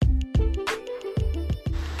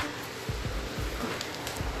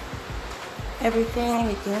Everything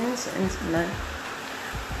begins and ends with men.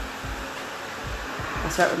 I'll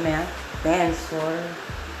start with man. Manslaughter.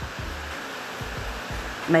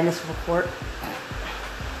 Municipal court.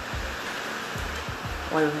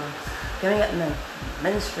 What else? Giving up men.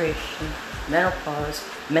 Menstruation. Menopause.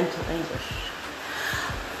 Mental anguish.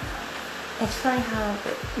 It's funny how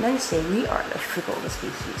men say we are the fickle of the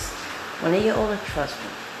species. When they get older, trust me,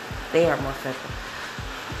 they are more fickle.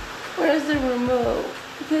 Where's the remote?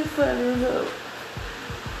 I can't find the remote.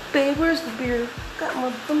 Babe, where's the beer? Got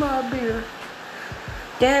my beer.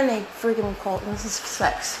 Then they freaking call it, this is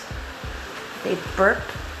sex. They burp,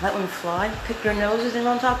 let one fly, pick their noses and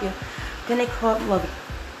on top of you. Then they call it love.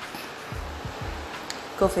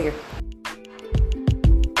 Go figure.